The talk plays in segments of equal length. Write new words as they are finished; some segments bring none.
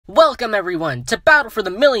Welcome everyone to Battle for the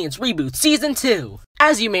Millions Reboot Season 2!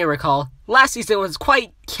 As you may recall, last season was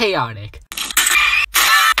quite chaotic.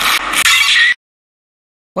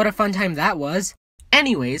 What a fun time that was!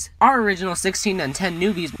 Anyways, our original 16 and 10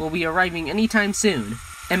 newbies will be arriving anytime soon.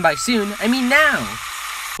 And by soon, I mean now!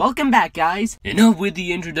 Welcome back, guys! Enough with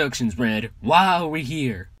the introductions, Red. Wow, we're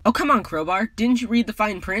here. Oh, come on, Crowbar. Didn't you read the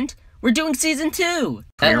fine print? We're doing Season 2!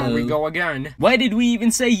 Here we go again. Why did we even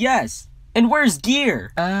say yes? And where's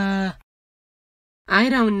Gear? I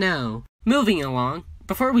don't know. Moving along,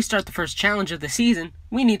 before we start the first challenge of the season,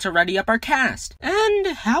 we need to ready up our cast. And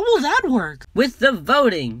how will that work? With the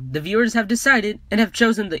voting. The viewers have decided and have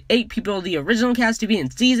chosen the 8 people of the original cast to be in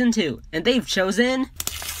Season 2. And they've chosen...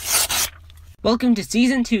 Welcome to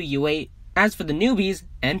Season 2, you 8. As for the newbies,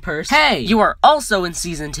 and Purse, hey, you are also in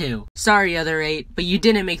Season 2. Sorry, other 8, but you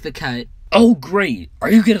didn't make the cut. Oh, great. Are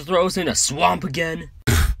you gonna throw us in a swamp again?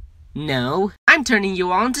 No, I'm turning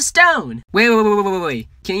you all into stone. Wait.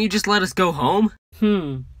 Can't you just let us go home?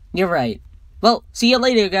 You're right. Well, see you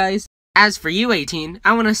later, guys. As for you, 18,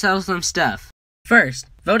 I want to settle some stuff. First,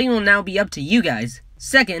 voting will now be up to you guys.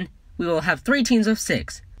 Second, we will have 3 teams of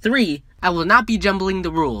 6. 3, I will not be jumbling the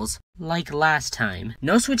rules. Like last time.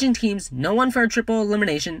 No switching teams, no unfair triple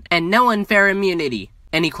elimination, and no unfair immunity.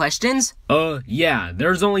 Any questions? Yeah,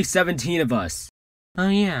 there's only 17 of us. Oh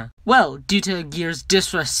yeah. Well, due to Gear's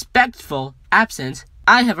disrespectful absence,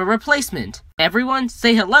 I have a replacement. Everyone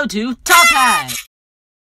say hello to Top Hat!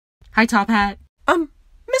 Hi, Top Hat.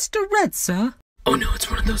 Mr. Red, sir? Oh no, it's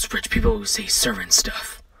one of those rich people who say servant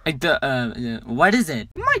stuff. What is it?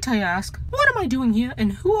 Might I ask, what am I doing here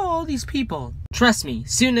and who are all these people? Trust me,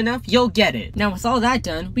 soon enough you'll get it. Now with all that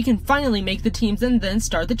done, we can finally make the teams and then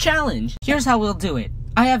start the challenge. Here's how we'll do it.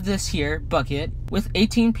 I have this here bucket with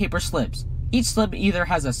 18 paper slips. Each slip either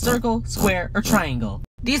has a circle, square, or triangle.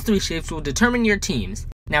 These 3 shapes will determine your teams.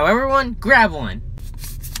 Now everyone, grab one.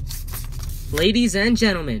 Ladies and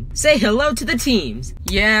gentlemen, say hello to the teams.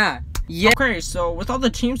 Yeah. Okay, so with all the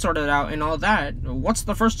teams sorted out and all that, what's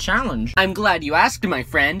the first challenge? I'm glad you asked, my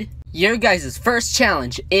friend. Your guys' first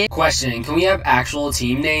challenge is... Question, can we have actual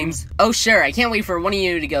team names? Oh sure, I can't wait for one of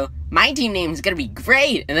you to go, my team name is gonna be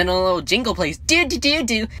great, and then a little jingle plays, do,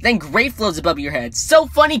 then great floats above your head. So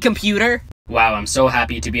funny, computer! Wow, I'm so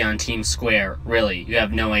happy to be on Team Square. Really, you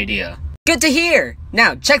have no idea. Good to hear!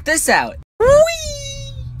 Now, check this out. Whee!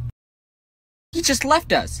 He just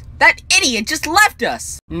left us. That idiot just left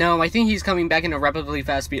us! No, I think he's coming back in a rapidly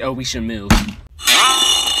fast speed. Oh, we should move.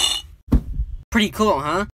 Pretty cool,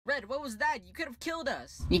 huh? Red, what was that? You could have killed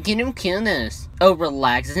us. You could have killed us. Oh,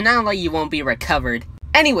 relax. It's not like you won't be recovered.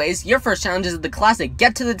 Anyways, your first challenge is the classic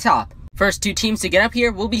Get to the Top. First 2 teams to get up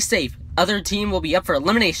here will be safe. Other team will be up for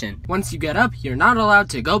elimination. Once you get up, you're not allowed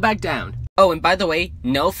to go back down. Oh, and by the way,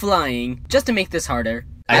 no flying. Just to make this harder.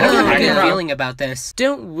 I don't have a good feeling about this.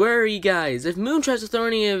 Don't worry, guys. If Moon tries to throw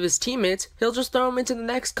any of his teammates, he'll just throw them into the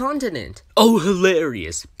next continent. Oh,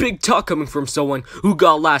 hilarious. Big talk coming from someone who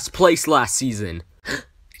got last place last season.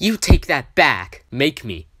 You take that back. Make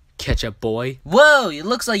me, ketchup boy. Whoa, it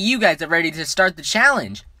looks like you guys are ready to start the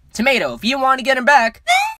challenge. Tomato, if you want to get him back...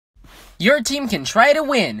 Your team can try to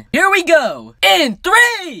win. Here we go. In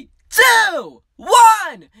 3, 2,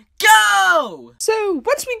 1, go! So,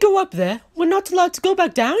 once we go up there, we're not allowed to go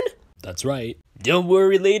back down? That's right. Don't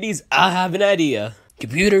worry, ladies. I have an idea.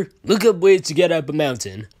 Computer, look up ways to get up a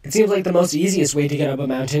mountain. It seems like the most easiest way to get up a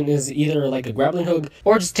mountain is either like a grappling hook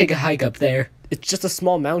or just take a hike up there. It's just a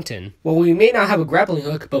small mountain. Well, we may not have a grappling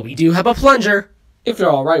hook, but we do have a plunger. If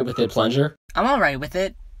you're alright with it, plunger. I'm alright with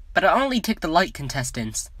it. But I'll only take the light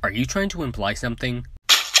contestants. Are you trying to imply something?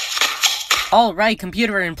 Alright,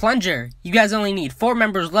 computer and plunger. You guys only need 4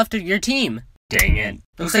 members left of your team. Dang it.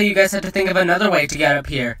 Looks like you guys have to think of another way to get up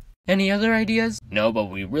here. Any other ideas? No, but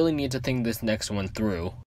we really need to think this next one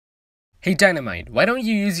through. Hey, Dynamite, why don't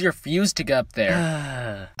you use your fuse to get up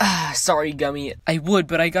there? Sorry, Gummy. I would,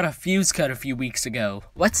 but I got a fuse cut a few weeks ago.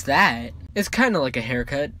 What's that? It's kinda like a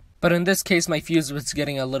haircut. But in this case, my fuse was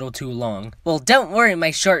getting a little too long. Well, don't worry,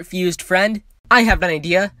 my short-fused friend. I have an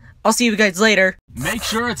idea. I'll see you guys later. Make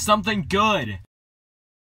sure it's something good.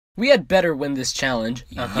 We had better win this challenge.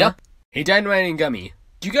 Yup. Hey, Dynamite and Gummy,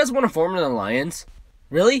 do you guys want to form an alliance?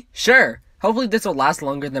 Really? Sure. Hopefully this will last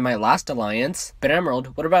longer than my last alliance. But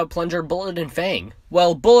Emerald, what about Plunger, Bullet, and Fang?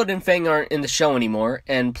 Well, Bullet and Fang aren't in the show anymore,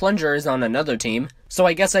 and Plunger is on another team. So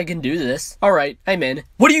I guess I can do this. Alright, I'm in.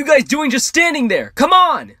 What are you guys doing just standing there? Come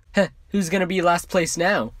on! Heh, who's gonna be last place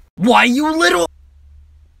now? Why, you little...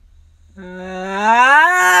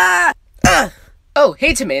 Oh,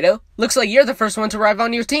 hey, Tomato. Looks like you're the first one to arrive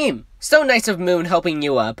on your team. So nice of Moon helping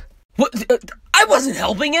you up. What? I wasn't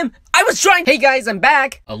helping him! I was trying— Hey guys, I'm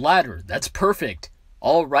back! A ladder, that's perfect.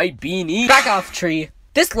 Alright, Beanie. Back off, Tree.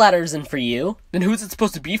 This ladder isn't for you. Then who's it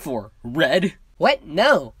supposed to be for? Red? What?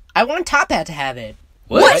 No. I want Top Hat to have it.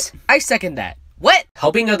 What? I second that. What?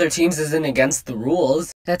 Helping other teams isn't against the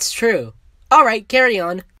rules. That's true. Alright, carry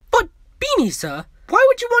on. But, Beanie, sir, why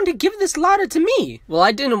would you want to give this ladder to me? Well,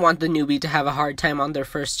 I didn't want the newbie to have a hard time on their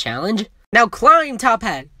first challenge. Now climb, Top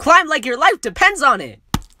Hat. Climb like your life depends on it.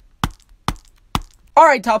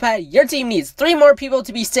 Alright, Top Hat, your team needs 3 more people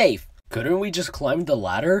to be safe. Couldn't we just climb the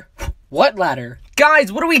ladder? What ladder?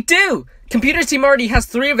 Guys, what do we do? Computer team already has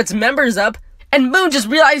 3 of its members up, and Moon just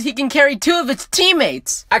realized he can carry 2 of its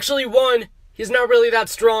teammates. Actually, 1. He's not really that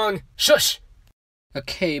strong. Shush!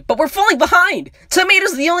 Okay, but we're falling behind.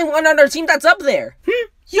 Tomato's the only one on our team that's up there.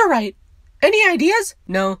 You're right. Any ideas?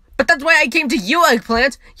 No. But that's why I came to you,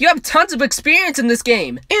 Eggplant. You have tons of experience in this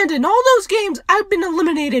game. And in all those games, I've been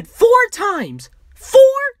eliminated 4 times. 4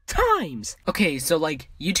 times! Okay, so, like,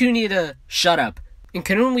 you two need to shut up. And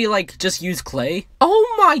couldn't we, like, just use Clay?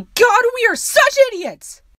 Oh my god, we are such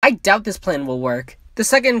idiots! I doubt this plan will work. The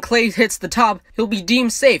second Clay hits the top, he'll be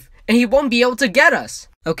deemed safe, and he won't be able to get us.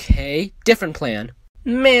 Okay, different plan.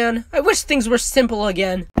 Man, I wish things were simple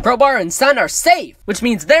again. Crowbar and Sun are safe, which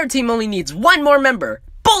means their team only needs 1 more member.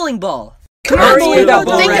 Bowling ball! Come on, Bowling ball,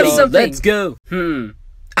 think of something! Let's go!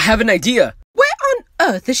 I have an idea. Where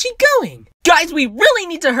on earth is she going? Guys, we really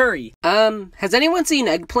need to hurry! Has anyone seen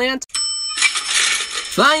Eggplant?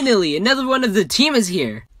 Finally, another one of the team is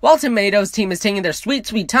here. While Tomato's team is taking their sweet,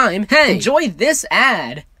 sweet time, hey, enjoy this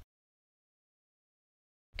ad.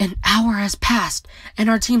 An hour has passed, and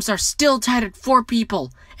our teams are still tied at 4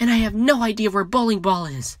 people, and I have no idea where Bowling Ball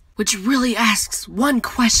is. Which really asks one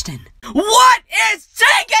question. What is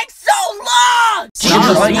taking so long?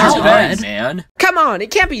 Man. Come on,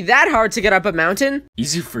 it can't be that hard to get up a mountain.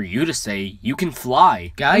 Easy for you to say. You can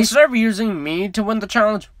fly. Guys, instead of using me to win the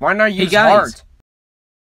challenge, why not use guys. Heart?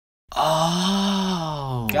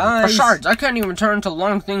 Oh. Guys. Besides, I can't even turn into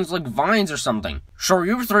long things like vines or something. Sure,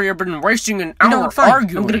 you 3 have been wasting an hour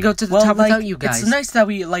arguing. I'm gonna go to the top without you guys. It's nice that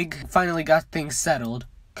we, finally got things settled.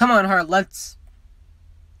 Come on, Heart, let's...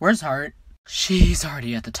 Where's Heart? She's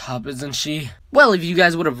already at the top, isn't she? Well, if you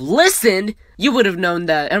guys would have listened, you would have known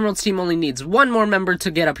that Emerald's team only needs 1 more member to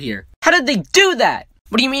get up here. How did they do that?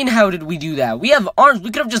 What do you mean, how did we do that? We have arms, we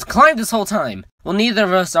could have just climbed this whole time. Well, neither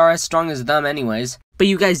of us are as strong as them anyways. But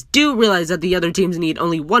you guys do realize that the other teams need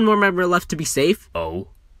only 1 more member left to be safe? Oh,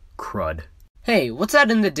 crud. Hey, what's that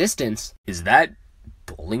in the distance? Is that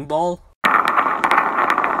bowling ball?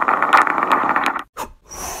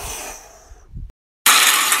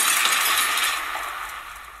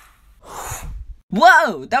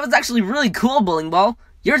 Whoa, that was actually really cool, Bowling Ball.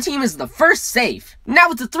 Your team is the first safe.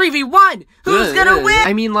 Now it's a 3v1. Who's gonna win?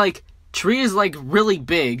 I mean, Tree is, really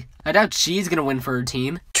big. I doubt she's gonna win for her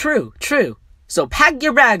team. True. So pack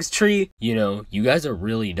your bags, Tree. You know, you guys are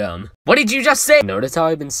really dumb. What did you just say? Notice how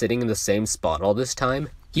I've been sitting in the same spot all this time?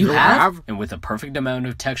 You have? And with a perfect amount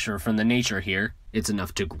of texture from the nature here, it's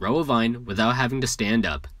enough to grow a vine without having to stand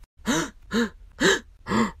up.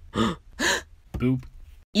 Boop.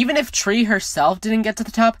 Even if Tree herself didn't get to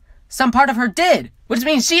the top, some part of her did, which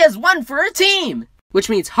means she has won for her team. Which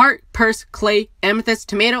means Heart, Purse, Clay, Amethyst,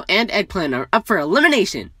 Tomato, and Eggplant are up for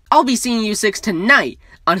elimination. I'll be seeing you 6 tonight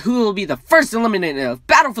on who will be the first eliminated of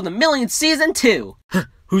Battle for the Millions Season 2.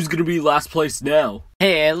 Who's gonna be last place now?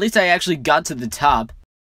 Hey, at least I actually got to the top.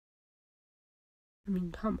 I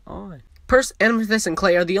mean, come on. Purse, Amethyst, and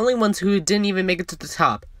Clay are the only ones who didn't even make it to the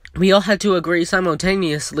top. We all had to agree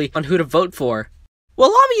simultaneously on who to vote for.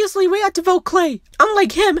 Well, obviously, we had to vote Clay.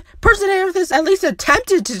 Unlike him, Purse and Amethyst at least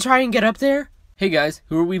attempted to try and get up there. Hey guys,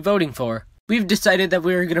 who are we voting for? We've decided that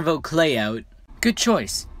we're gonna vote Clay out. Good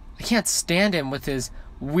choice. I can't stand him with his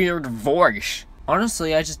weird voice.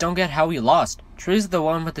 Honestly, I just don't get how he lost. Tree's the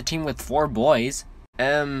one with the team with 4 boys.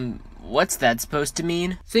 What's that supposed to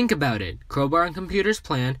mean? Think about it. Crowbar and Computer's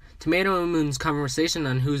plan, Tomato and Moon's conversation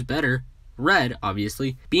on who's better, Red,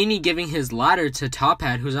 obviously, Beanie giving his ladder to Top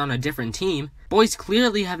Hat who's on a different team. Boys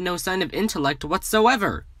clearly have no sign of intellect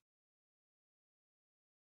whatsoever.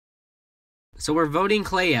 So we're voting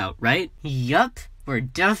Clay out, right? Yup, we're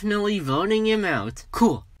definitely voting him out.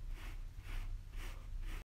 Cool.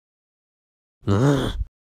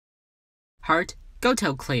 Heart, go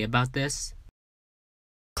tell Clay about this.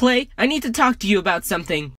 Clay, I need to talk to you about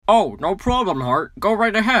something. Oh, no problem, Heart. Go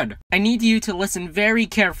right ahead. I need you to listen very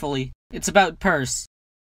carefully. It's about Purse.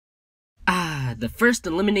 The first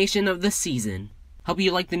elimination of the season. Hope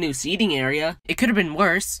you like the new seating area. It could have been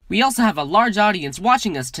worse. We also have a large audience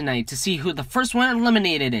watching us tonight to see who the first one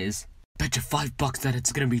eliminated is. Bet you $5 that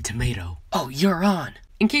it's gonna be tomato. Oh, you're on.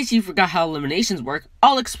 In case you forgot how eliminations work,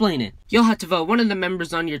 I'll explain it. You'll have to vote one of the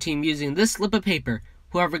members on your team using this slip of paper.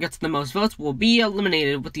 Whoever gets the most votes will be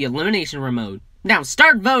eliminated with the elimination remote. Now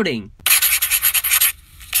start voting!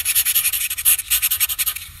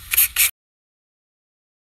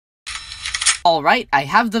 Alright, I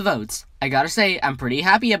have the votes. I gotta say, I'm pretty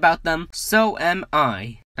happy about them. So am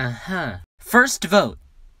I. First vote,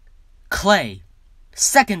 Clay.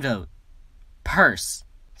 Second vote, Purse.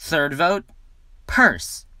 Third vote,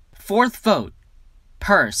 Purse. Fourth vote,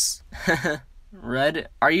 Purse. Red,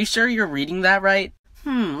 are you sure you're reading that right?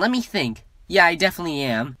 Let me think. Yeah, I definitely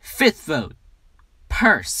am. Fifth vote,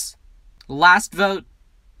 Purse. Last vote,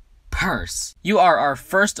 Purse. You are our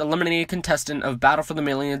first eliminated contestant of Battle for the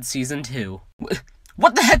Millions Season 2.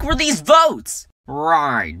 What the heck were these votes?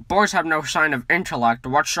 Right, boys have no sign of intellect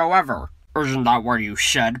whatsoever. Isn't that what you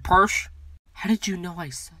said, Purse? How did you know I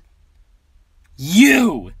said?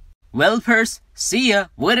 You! Well, Purse, see ya.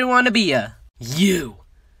 Wouldn't want to be ya. You!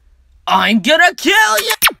 I'm gonna kill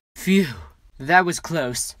you! Phew, that was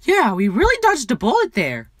close. Yeah, we really dodged a bullet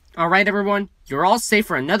there. Alright, everyone, you're all safe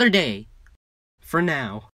for another day. For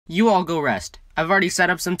now. You all go rest. I've already set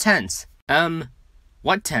up some tents.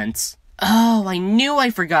 What tents? Oh, I knew I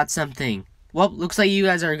forgot something. Well, looks like you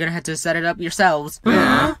guys are gonna have to set it up yourselves.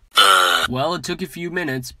 Well, it took a few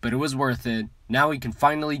minutes, but it was worth it. Now we can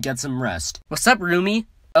finally get some rest. What's up, Roomie?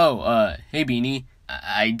 Oh, hey, Beanie.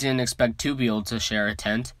 I didn't expect two people to share a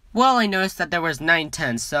tent. Well, I noticed that there was 9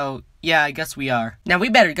 tents, so yeah, I guess we are. Now we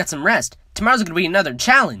better get some rest. Tomorrow's gonna be another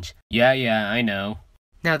challenge. Yeah, I know.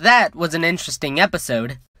 Now that was an interesting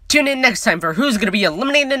episode. Tune in next time for who's gonna be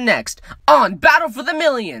eliminated next on Battle for the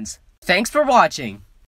Millions. Thanks for watching.